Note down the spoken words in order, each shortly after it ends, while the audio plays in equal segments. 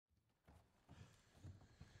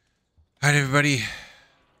Alright, everybody,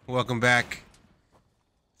 welcome back.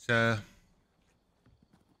 It's a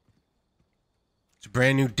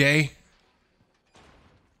brand new day.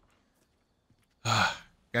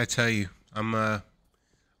 Gotta tell you, I'm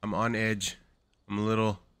on edge. I'm a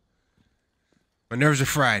little, my nerves are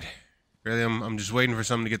fried. Really, I'm just waiting for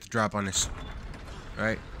something to get the drop on this.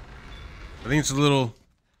 Right? I think it's a little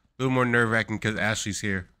more nerve-wracking because Ashley's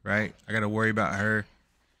here, right? I gotta worry about her,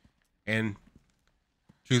 and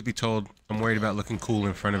truth be told, I'm worried about looking cool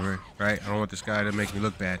in front of her, right? I don't want this guy to make me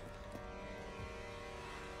look bad.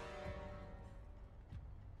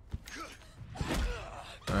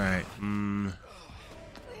 Alright,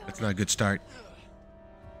 that's not a good start.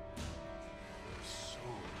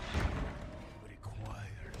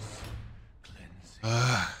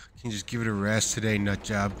 Can you just give it a rest today, nut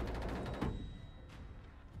job?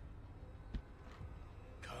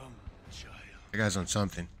 That guy's on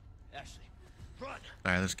something.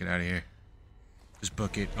 Alright, let's get out of here. Just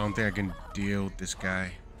book it. I don't think I can deal with this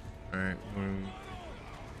guy. Alright.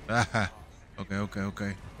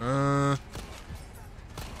 Okay. Alright.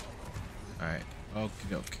 Okie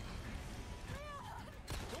dokie.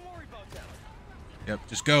 Yep,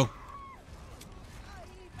 just go.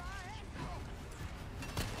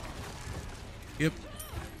 Yep.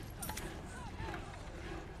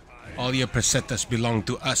 All your pesetas belong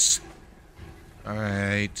to us.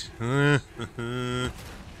 Alright.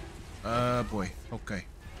 Boy. Okay.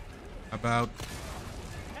 About...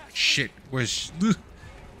 Shit. Where's...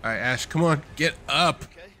 Alright, Ash, come on. Get up.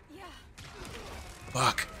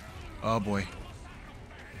 Fuck. Oh, boy.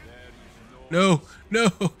 No.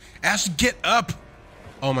 Ash, get up.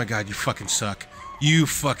 Oh, my God. You fucking suck. You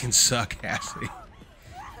fucking suck, Ashley.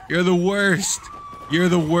 You're the worst. You're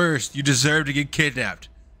the worst. You deserve to get kidnapped.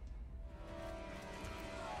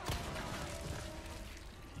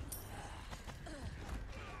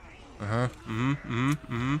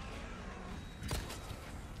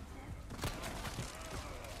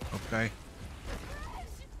 Okay.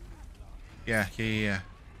 Yeah.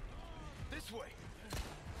 This way.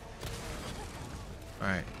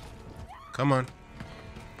 Alright. Come on.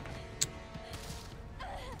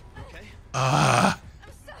 Okay.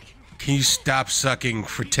 Can you stop sucking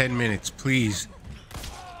for 10 minutes, please?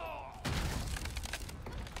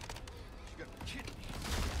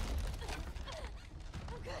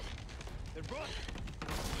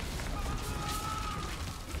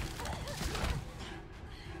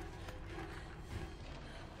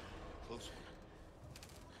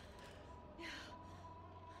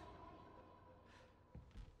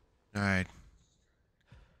 Alright.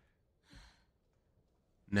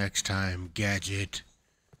 Next time, Gadget.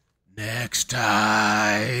 Next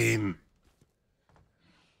time.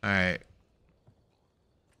 Alright.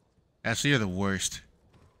 Ashley, you're the worst.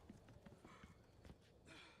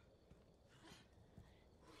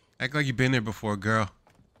 Act like you've been there before, girl.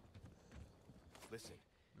 Listen,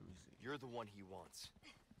 you're the one he wants.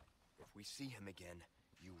 If we see him again,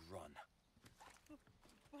 you run.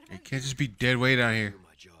 You can't just be dead weight out here. Do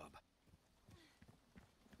my job.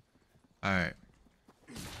 Alright.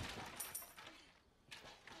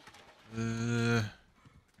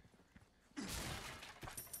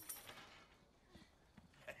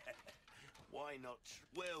 Why not?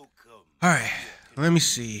 Welcome. Alright. Let me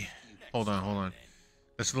see. Hold on.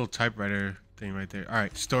 That's a little typewriter thing right there.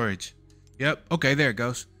 Alright, storage. Yep. Okay, there it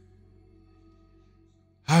goes.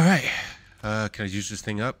 Alright. Can I use this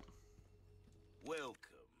thing up? Welcome.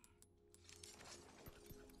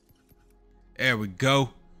 There we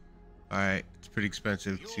go. Alright. It's pretty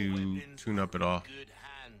expensive to tune up at all. Good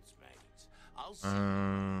hands, mate. I'll see.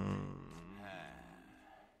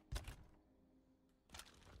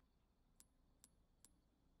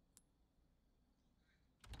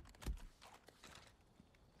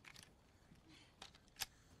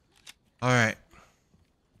 Alright.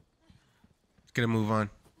 Let's get a move on.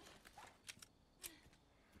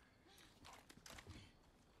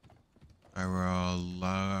 Alright, we're all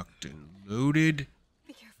locked and loaded.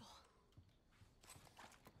 Be careful.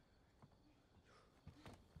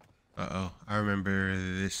 Uh-oh. I remember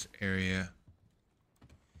this area.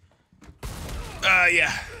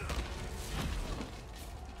 Yeah.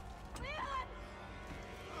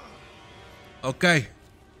 Okay.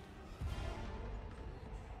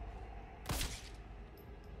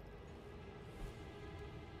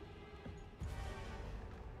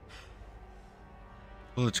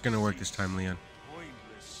 Well, it's gonna work this time, Leon.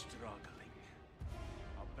 Pointless struggling.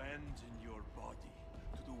 Abandon your body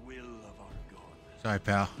to the will of our God. Sorry,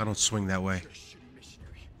 pal. I don't swing that way. You're a shitty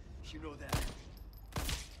missionary. You know that.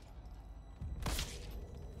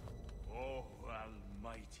 Oh,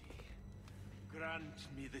 Almighty. Grant grant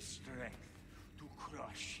me the strength to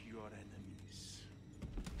crush your enemies.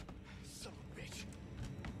 Son of a bitch!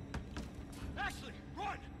 Ashley,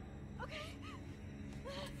 run! Okay.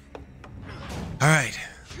 All right.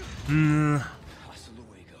 Hasta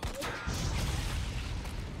luego.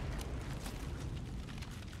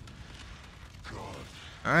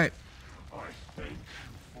 All right. I thank you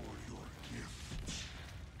for your gift.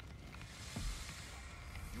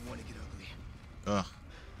 You want to get ugly? Ugh.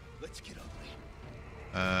 Let's get ugly.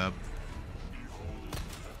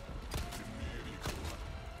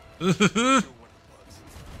 Is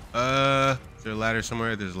there a ladder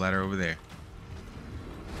somewhere? There's a ladder over there.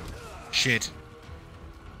 Shit.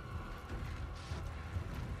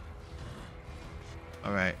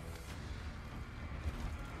 All right.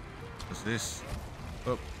 What's this?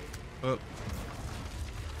 Up, up.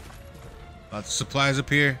 Lots of supplies up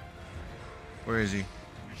here. Where is he?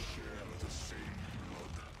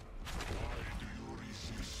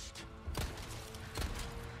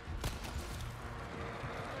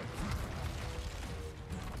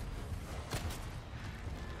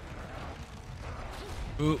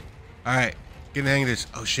 Ooh. Alright. Getting the hang of this.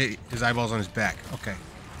 Oh shit. His eyeball's on his back. Okay.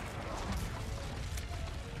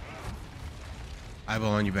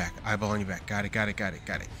 Eyeball on your back. Eyeball on your back. Got it, got it, got it,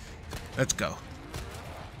 got it. Let's go.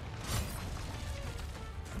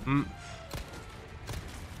 Come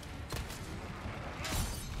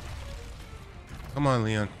on,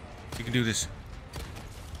 Leon. You can do this.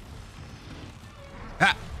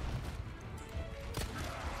 Ha!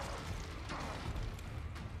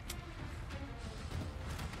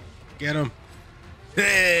 Get him.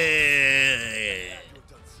 Hey! You have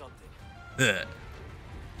done something. Ugh.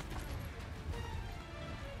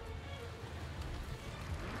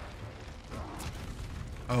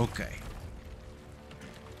 Okay.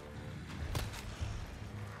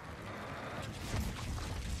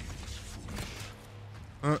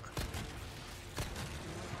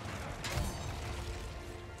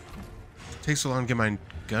 Takes so long to get my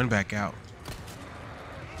gun back out.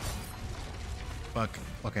 Fuck.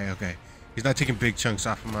 Okay, okay. He's not taking big chunks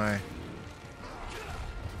off of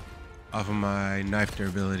my knife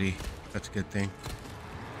durability. That's a good thing.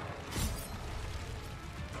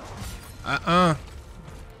 I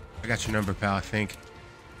got your number, pal, I think.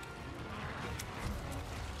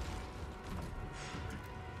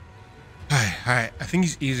 Alright. I think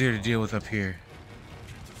he's easier to deal with up here.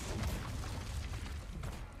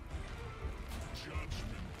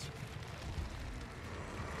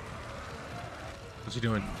 What's he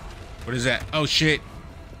doing? What is that? Oh, shit.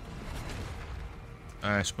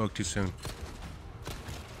 I spoke too soon.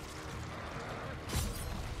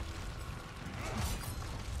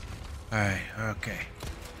 Alright, okay.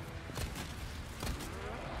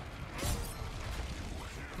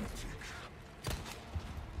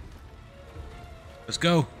 Let's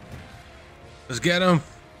go. Let's get him.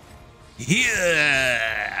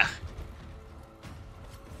 Yeah.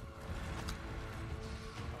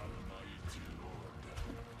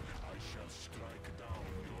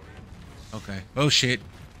 Okay. Oh shit.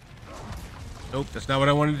 Nope, that's not what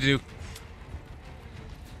I wanted to do.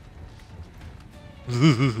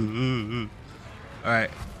 Alright.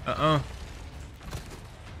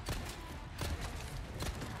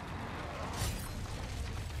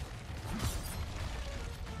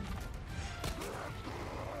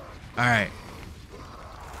 Alright.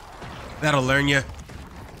 That'll learn you.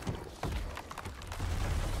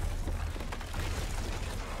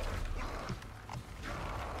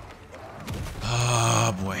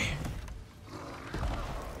 Oh boy.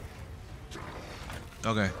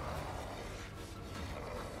 Okay.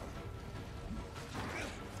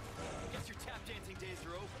 Guess your tap dancing days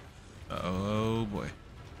are over. Oh boy.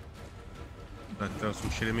 About to throw some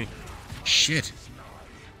shit at me. Shit.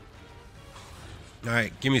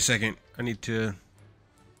 Alright, give me a second. I need to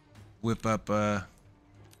whip up a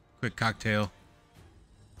quick cocktail.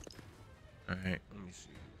 Alright, let me see.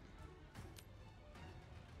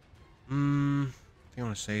 I think I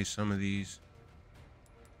want to save some of these.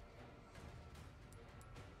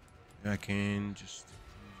 I can just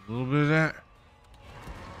use a little bit of that.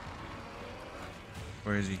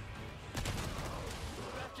 Where is he?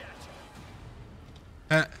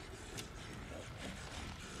 Ah.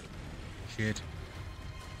 Shit.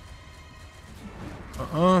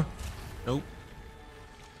 Nope.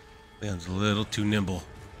 Leon's a little too nimble.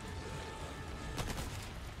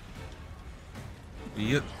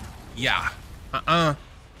 Yep. Yeah.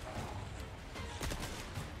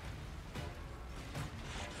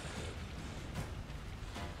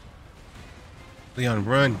 Leon,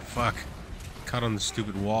 run. Fuck. Caught on the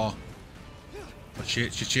stupid wall. Oh,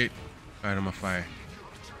 shit. Alright, I'm on fire.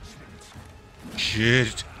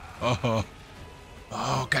 Shit. Oh.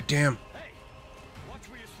 Oh, goddamn. Hey! Watch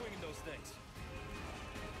where you're swinging those things.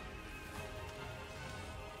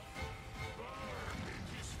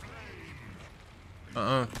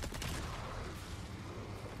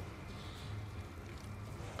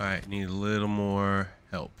 Alright, need a little more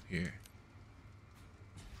help here.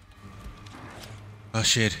 Oh,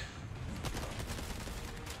 shit.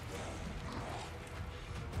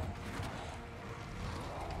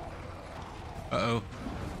 Uh-oh.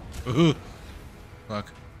 Ooh.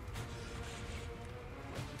 Fuck.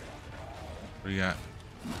 What do you got?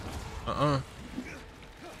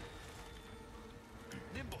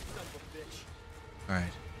 Nimble son of a bitch.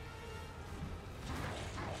 Alright.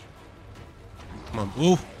 Come on.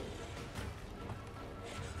 Ooh.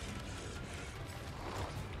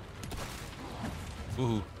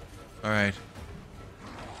 Ooh. Alright.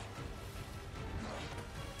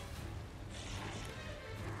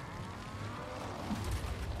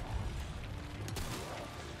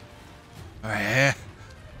 Alright, yeah.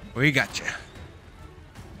 We got you.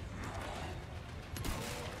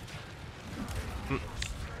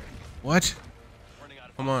 What?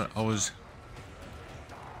 Come on, I was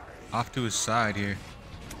off to his side here.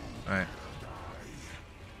 Alright.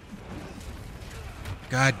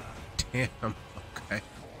 God damn. Okay.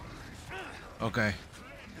 Okay.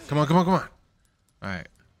 Come on, come on, come on. Alright.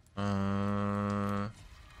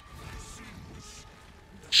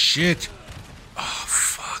 Shit. Oh,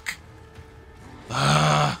 fuck.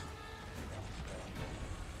 Ah.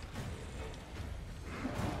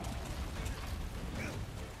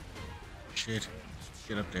 Shit.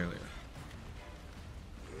 Get up there later.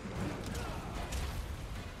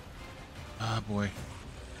 Ah, boy.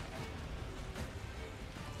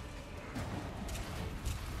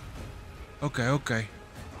 Okay, okay.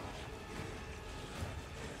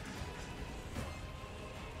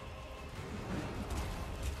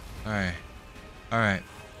 Alright. Alright.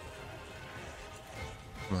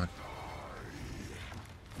 Come on.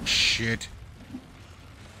 Shit.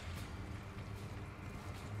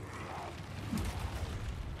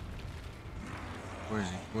 Where is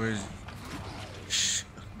he? Where is he? Shh.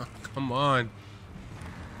 Come on.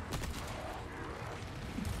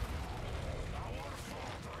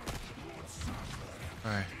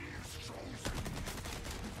 Alright.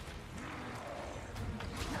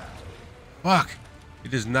 Fuck.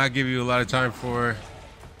 It does not give you a lot of time for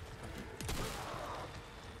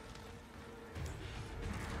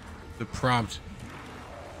the prompt.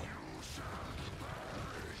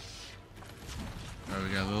 Alright,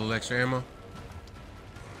 we got a little extra ammo.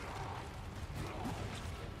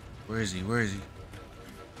 Where is he? Where is he?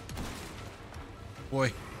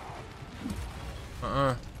 Boy.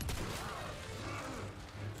 Come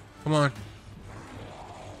on.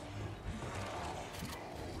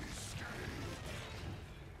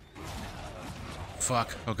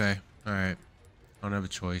 Fuck. Okay. Alright. I don't have a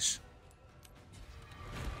choice.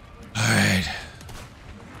 Alright.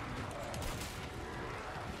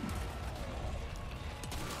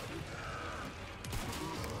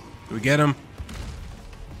 Do we get him?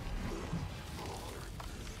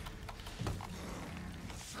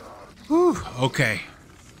 Whew. Okay.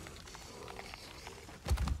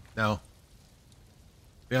 No.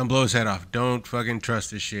 We don't blow his head off. Don't fucking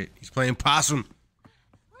trust this shit. He's playing possum.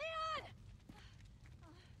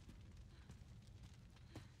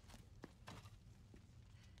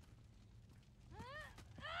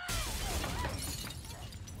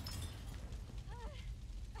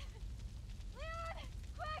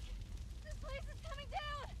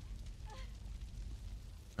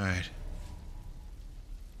 Alright.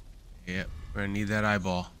 Yep, we're gonna need that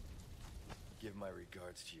eyeball. Give my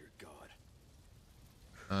regards to your god.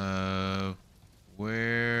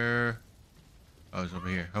 Where? Oh, it's over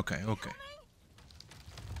here. Okay, okay.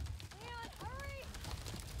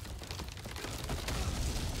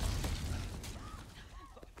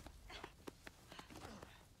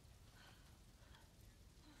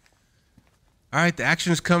 Alright, the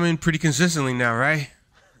action's coming pretty consistently now, right?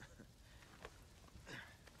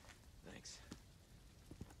 Thanks.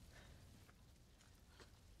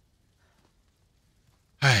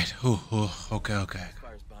 Alright, okay, okay.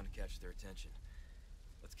 Fire's bound to catch their attention.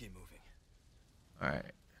 Let's keep moving.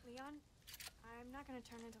 Alright. Leon, I'm not gonna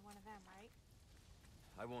turn into one of them, right?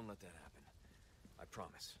 I won't let that happen. I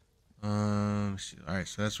promise. Alright,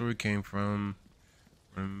 so that's where we came from.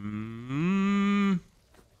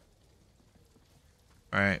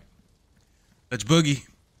 Alright. Let's boogie.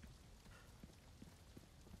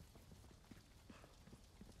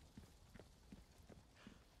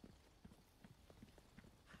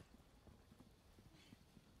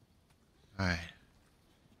 Alright.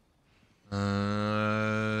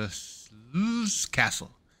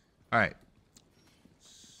 Castle. All right.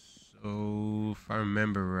 So if I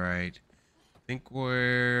remember right, I think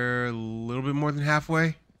we're a little bit more than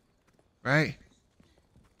halfway, right?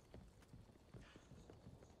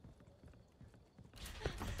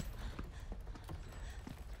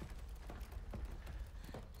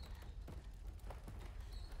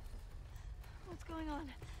 What's going on?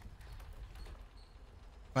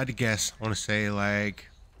 If I had to guess, I want to say like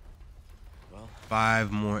Well,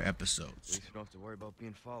 5 more at episodes. least we don't have to worry about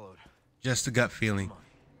being followed. Just a gut feeling. Come on.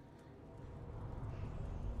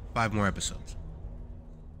 5 more episodes.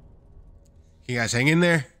 Can you guys hang in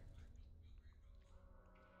there?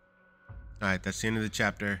 All right, that's the end of the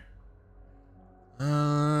chapter.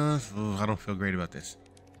 I don't feel great about this.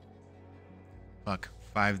 Fuck,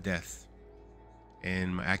 5 deaths,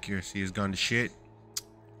 and my accuracy has gone to shit.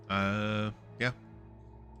 Yeah.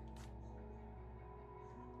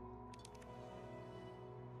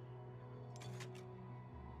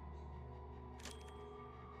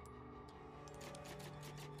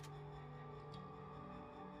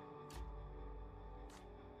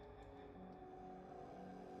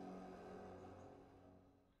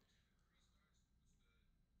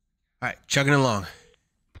 All right, chugging along. What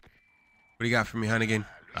do you got for me, Hunnigan?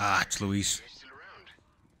 Ah, it's Luis.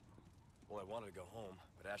 Well, I wanted to go home,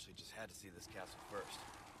 but Ashley just had to see this castle first.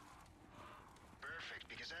 Perfect,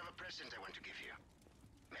 because I have a present I want to give you.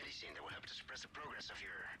 Medicine that will help to suppress the progress of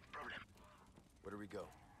your problem. Where do we go?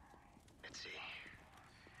 Let's see.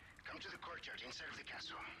 Come to the courtyard inside of the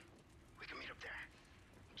castle. We can meet up there.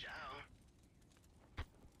 Ciao.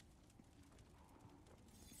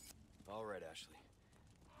 All right, Ashley.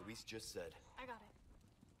 Luis just said. I got it.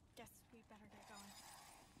 Guess we better get going.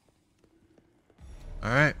 All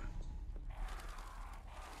right.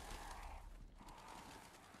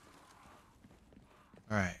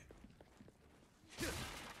 All right.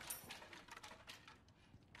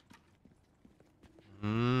 All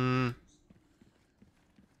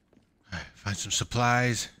right, find some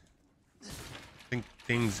supplies. I think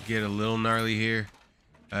things get a little gnarly here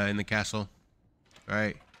in the castle. All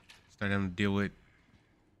right. Start having to deal with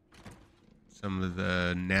some of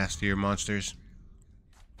the nastier monsters.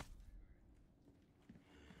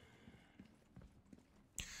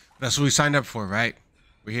 That's what we signed up for, right?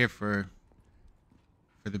 We're here for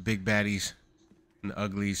the big baddies and the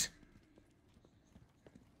uglies.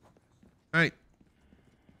 All right.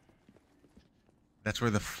 That's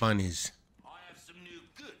where the fun is. I have some new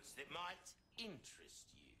goods that might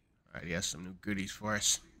interest you. All right, he has some new goodies for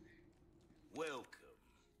us. Welcome.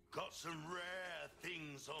 Got some rare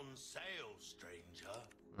things on sale, stranger.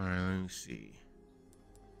 All right, let me see.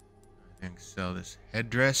 I think sell this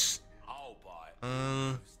headdress. I'll buy Uh,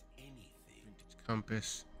 almost anything. Vintage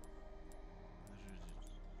compass.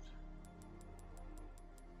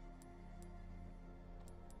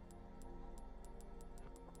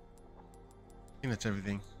 I think that's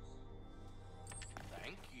everything.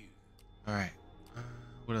 Thank you. All right.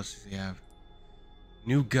 What else does he have?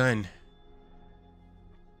 New gun.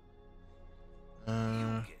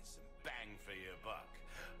 You'll get some bang for your buck.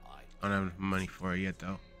 I don't have enough money for it yet,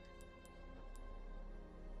 though.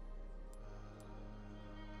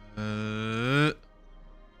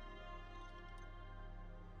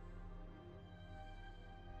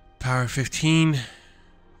 Power 15.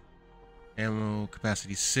 Ammo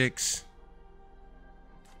capacity 6.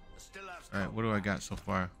 Still have All right, what do I got so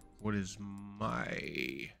far? What is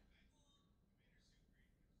my...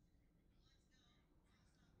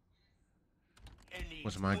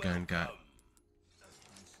 What's my gun got?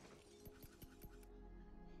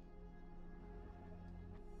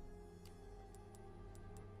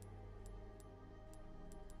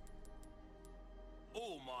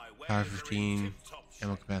 All my Power wares are in 15. tip-top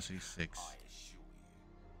Ammo shape, capacity 6. I assure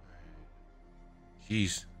you.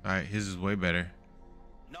 Jeez. All right, his is way better.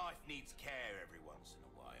 Knife needs care every once in a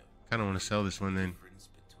while. Kind of want to sell this one then. Difference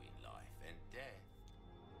between life and death.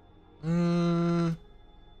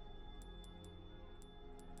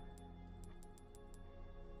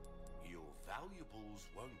 Your valuables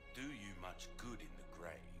won't do you much good in the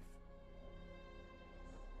grave.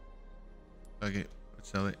 Okay, let's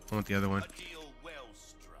sell it. I want the other one. A deal well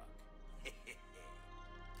struck.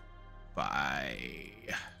 Buy.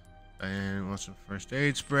 And want some first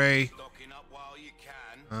aid spray. Stocking up while you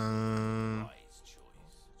can. Wise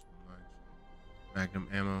choice. Magnum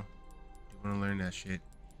ammo. Do want to learn that shit.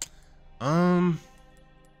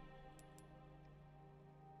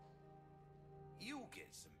 You'll get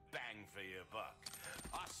some bang for your buck.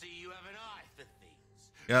 I see you have an eye for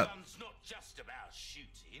things. Yep. Gun's not just about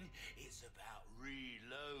shooting, it's about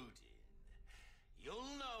reloading.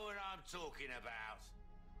 You'll know what I'm talking about.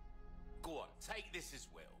 Go on, take this as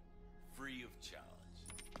well. Free of charge.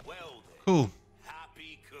 Well then. Cool.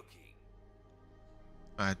 Happy cooking.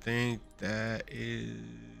 I think that is...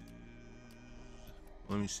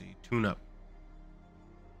 Let me see. Tune up.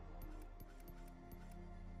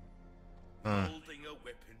 Holding a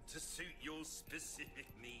weapon to suit your specific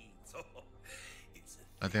needs. Oh, it's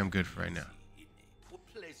a I think I'm good for right now. isn't it? What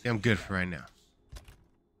pleasant Yeah, I'm good for right now.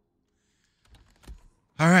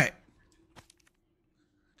 Alright.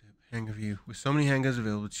 Hang of you. With so many handguns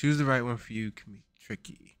available, choose the right one for you can be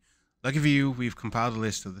tricky. Lucky for you, we've compiled a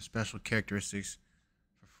list of the special characteristics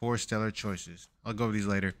for 4 stellar choices. I'll go over these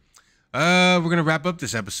later. We're gonna wrap up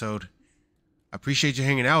this episode. I appreciate you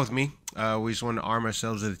hanging out with me. We just want to arm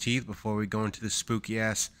ourselves to the teeth before we go into this spooky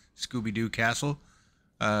ass Scooby-Doo castle.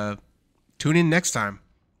 Tune in next time.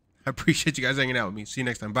 I appreciate you guys hanging out with me. See you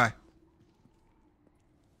next time. Bye.